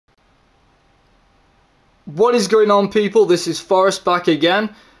What is going on, people? This is Forrest back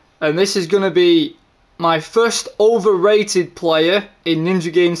again, and this is going to be my first overrated player in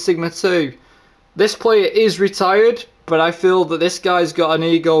Ninja Gaiden Sigma 2. This player is retired, but I feel that this guy's got an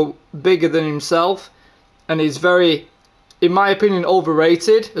ego bigger than himself, and he's very, in my opinion,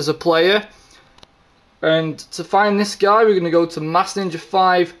 overrated as a player. And to find this guy, we're going to go to Master Ninja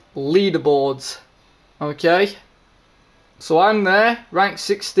 5 leaderboards. Okay, so I'm there, rank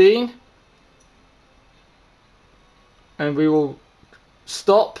 16. And we will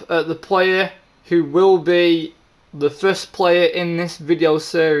stop at the player who will be the first player in this video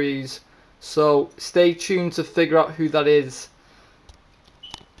series. So stay tuned to figure out who that is.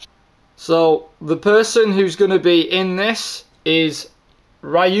 So the person who's going to be in this is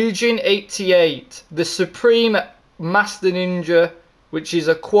Ryujin88, the Supreme Master Ninja, which is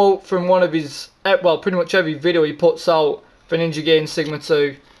a quote from one of his, well, pretty much every video he puts out for Ninja Gaiden Sigma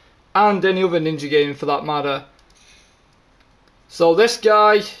 2, and any other Ninja Gaiden for that matter. So this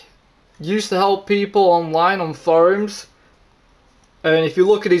guy used to help people online on forums, and if you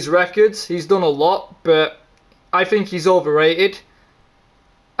look at his records, he's done a lot, but I think he's overrated.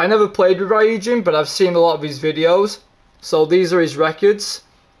 I never played with Ryujin, but I've seen a lot of his videos, so these are his records.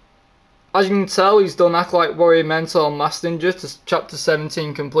 As you can tell, he's done Acolyte Warrior Mentor on Master Ninja to chapter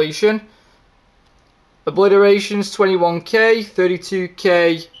 17 completion. Obliterations 21k,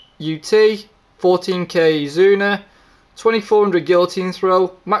 32k UT, 14k Izuna, 2400 guillotine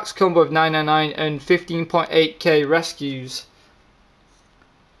throw, max combo of 999 and 15.8k rescues.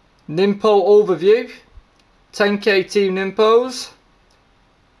 Nimpo overview, 10k team Nimpos.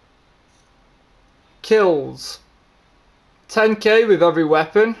 Kills, 10k with every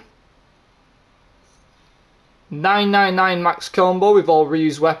weapon. 999 max combo with all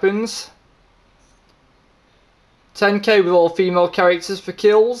reused weapons. 10k with all female characters for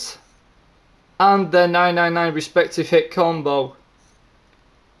kills. And their 999 respective hit combo.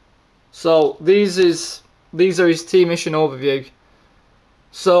 So these are his team mission overview.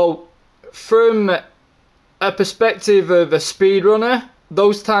 So from a perspective of a speedrunner,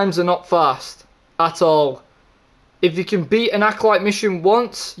 those times are not fast at all. If you can beat an Acolyte mission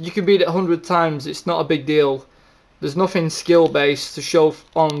once, you can beat it 100 times. It's not a big deal. There's nothing skill based to show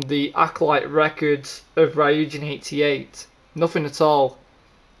on the Acolyte records of Ryujin88. Nothing at all.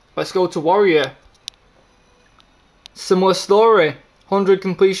 Let's go to Warrior. Similar story. 100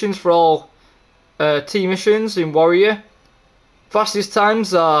 completions for all team missions in Warrior. Fastest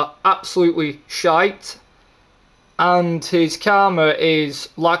times are absolutely shite. And his karma is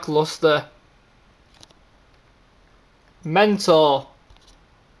lackluster. Mentor.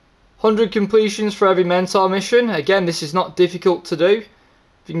 100 completions for every mentor mission. Again, this is not difficult to do.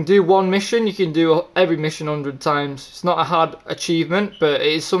 If you can do one mission, you can do every mission 100 times. It's not a hard achievement, but it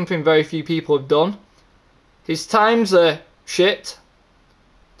is something very few people have done. His times are shit,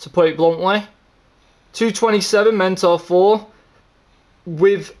 to put it bluntly. 227 Mentor 4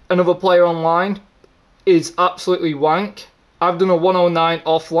 with another player online is absolutely wank. I've done a 109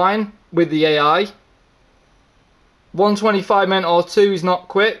 offline with the AI. 125 Mentor 2 is not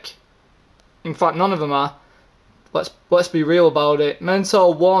quick. In fact, none of them are. Let's be real about it.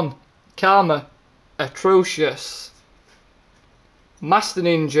 Mentor 1, karma, atrocious. Master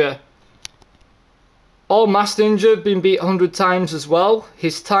Ninja. All Master Ninja have been beat 100 times as well.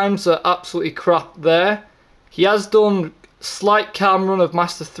 His times are absolutely crap there. He has done slight karma run of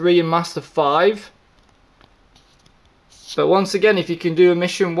Master 3 and Master 5. But once again, if you can do a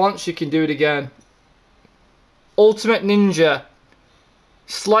mission once, you can do it again. Ultimate Ninja.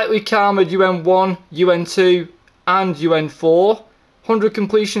 Slightly karma UN1, UN2 and UN4. 100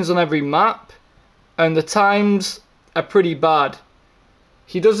 completions on every map. And the times are pretty bad.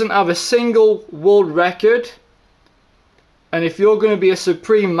 He doesn't have a single world record. And if you're going to be a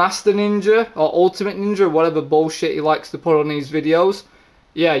Supreme Master Ninja or Ultimate Ninja or whatever bullshit he likes to put on these videos,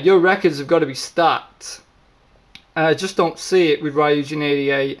 yeah, your records have got to be stacked. And I just don't see it with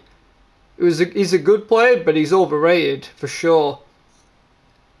Ryujin88. He's a good player, but he's overrated for sure.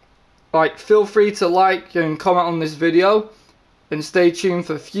 Like, feel free to like and comment on this video, and stay tuned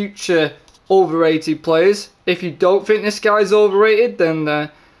for future overrated players. If you don't think this guy's overrated,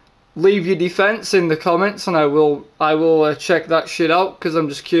 then leave your defense in the comments, and I will check that shit out, because I'm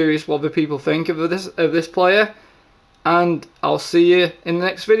just curious what other people think of this player. And I'll see you in the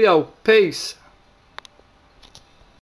next video. Peace.